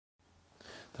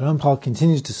The Ramchal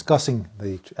continues discussing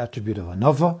the attribute of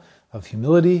anova, of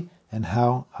humility, and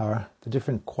how the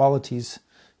different qualities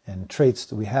and traits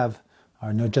that we have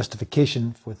are no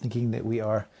justification for thinking that we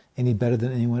are any better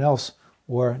than anyone else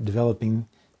or developing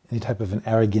any type of an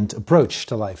arrogant approach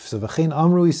to life. So V'chein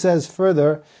Amru, he says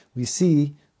further, we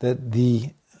see that the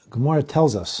Gemara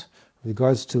tells us, with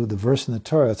regards to the verse in the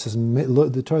Torah,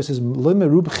 the Torah says, Lo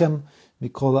merubchem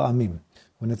mikol ha'amim.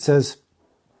 When it says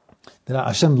that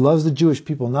Hashem loves the Jewish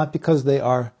people not because they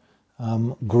are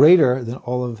greater than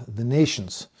all of the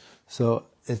nations. So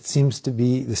it seems to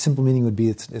be, the simple meaning would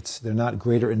be they're not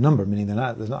greater in number, meaning they're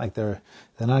not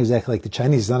exactly like the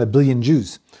Chinese. It's not a billion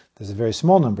Jews. There's a very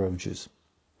small number of Jews.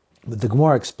 But the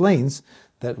Gemara explains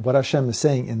that what Hashem is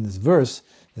saying in this verse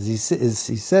is he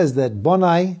says that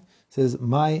Bonai says,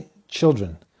 my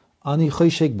children, Ani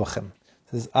choshek bachem,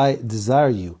 says, I desire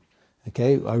you.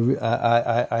 Okay, we,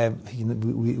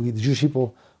 the Jewish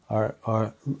people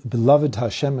are beloved to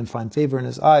Hashem and find favor in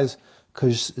His eyes,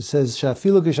 because it says,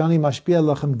 Shafilu kishani mashpia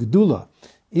lachem gedula.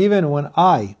 Even when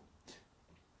I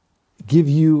give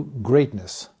you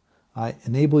greatness, I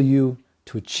enable you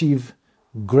to achieve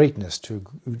greatness, to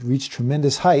reach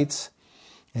tremendous heights,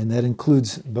 and that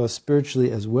includes both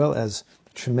spiritually as well as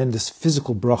the tremendous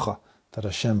physical bracha that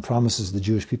Hashem promises the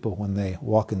Jewish people when they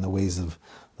walk in the ways of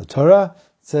the Torah.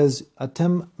 It says,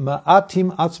 "Atem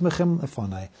ma'atim atzmechem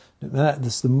lefanai."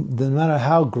 No matter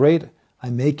how great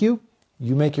I make you,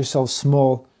 you make yourself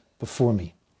small before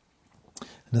me.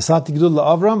 Nasati gedul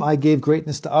la'Avram, I gave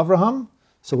greatness to Avraham.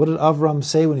 So what did Avram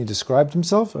say when he described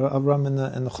himself? Avram in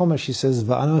the Chumash, he says,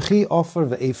 "Va'anochi ofer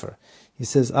ve'efer." He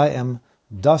says, I am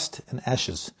dust and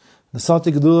ashes.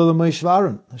 Nasati gedul la'Moshe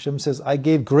v'Aaron. Hashem says, I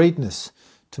gave greatness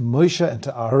to Moshe and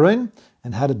to Aaron.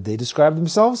 And how did they describe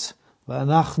themselves?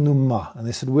 Va'anachnu ma. And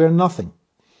they said, we're nothing.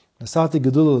 Nasati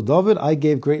gedul David, I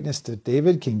gave greatness to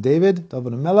David, King David,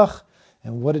 David HaMelech.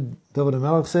 And what did David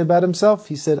HaMelech say about himself?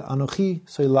 He said, Anochi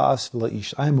soy la'as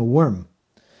v'la'ish. I am a worm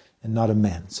and not a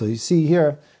man. So you see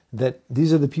here that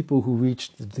these are the people who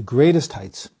reached the greatest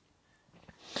heights,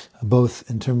 both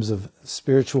in terms of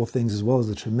spiritual things as well as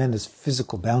the tremendous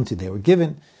physical bounty they were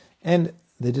given. And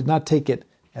they did not take it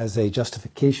as a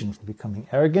justification for becoming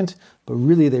arrogant, but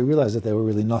really they realized that they were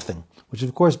really nothing, which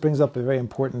of course brings up a very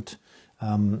important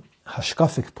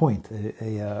hashkafic point,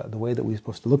 the way that we're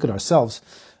supposed to look at ourselves,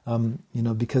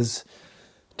 because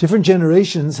different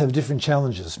generations have different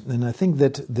challenges. And I think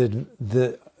that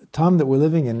the time that we're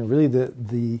living in, really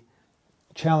the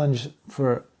challenge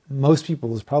for most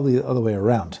people is probably the other way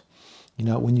around.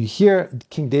 When you hear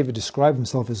King David describe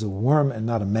himself as a worm and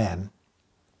not a man,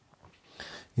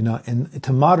 and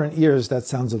to modern ears that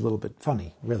sounds a little bit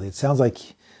funny. Really, it sounds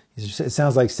like he's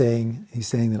saying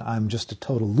that I'm just a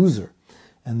total loser.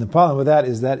 And the problem with that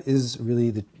is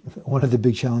really one of the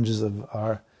big challenges of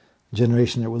our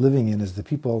generation that we're living in, is the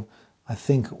people, I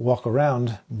think, walk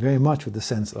around very much with the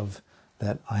sense of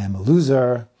that I am a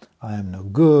loser, I am no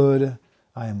good,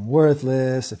 I am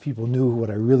worthless. If people knew what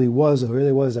I really was,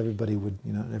 everybody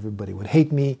would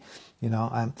hate me.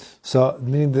 So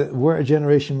meaning that we're a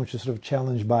generation which is sort of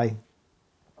challenged by,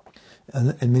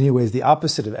 in many ways, the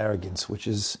opposite of arrogance, which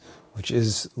is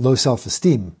low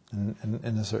self-esteem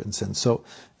in a certain sense. So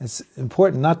it's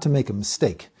important not to make a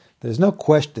mistake. There's no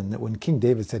question that when King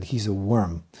David said he's a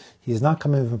worm, he is not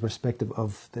coming from a perspective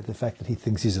of the fact that he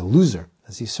thinks he's a loser,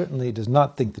 as he certainly does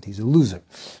not think that he's a loser.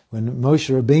 When Moshe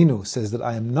Rabbeinu says that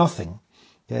I am nothing,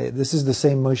 okay, this is the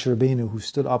same Moshe Rabbeinu who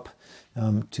stood up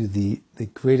to the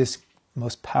greatest,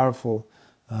 most powerful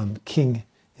king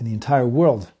in the entire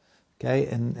world. Okay,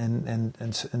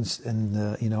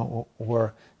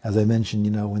 or as I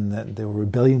mentioned, when there were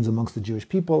rebellions amongst the Jewish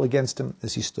people against him,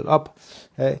 as he stood up.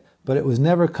 Okay, but it was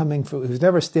never he was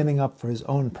never standing up for his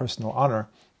own personal honor.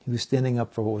 He was standing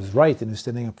up for what was right, and he was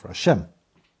standing up for Hashem.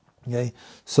 Okay,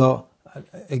 so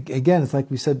again, it's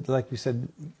like we said,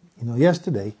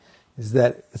 yesterday, is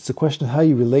that it's a question of how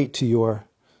you relate to your.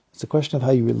 It's a question of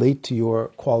how you relate to your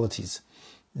qualities.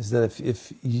 Is that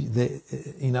if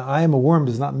I am a worm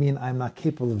does not mean I'm not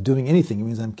capable of doing anything. It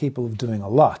means I'm capable of doing a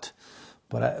lot,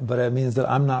 but it means that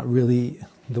I'm not really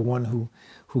the one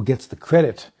who gets the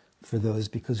credit for those,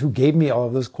 because who gave me all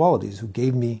of those qualities? Who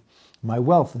gave me my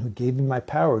wealth, and who gave me my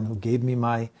power, and who gave me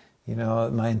my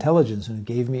my intelligence, and who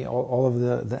gave me all of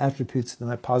the attributes,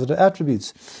 my positive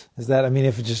attributes? Is that,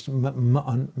 if it's just in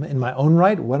my own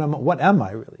right, what am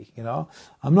I really?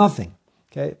 I'm nothing.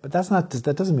 Okay, but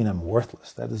that doesn't mean I'm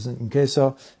worthless. That doesn't. Okay,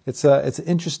 so it's an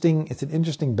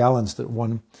interesting balance that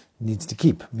one needs to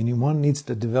keep. Meaning, one needs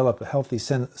to develop a healthy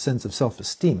sense of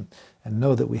self-esteem and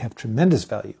know that we have tremendous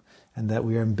value, and that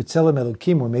we are in B'Tselem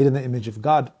Elokim, we're made in the image of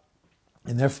God,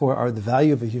 And therefore, the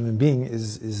value of a human being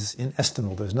is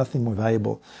inestimable. There's nothing more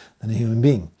valuable than a human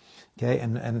being, okay,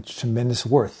 and tremendous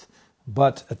worth.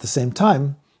 But at the same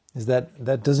time,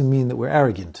 that doesn't mean that we're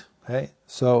arrogant, okay?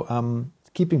 So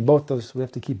keeping both those, we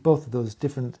have to keep both of those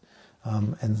different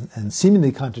and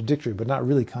seemingly contradictory, but not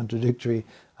really contradictory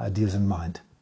ideas in mind.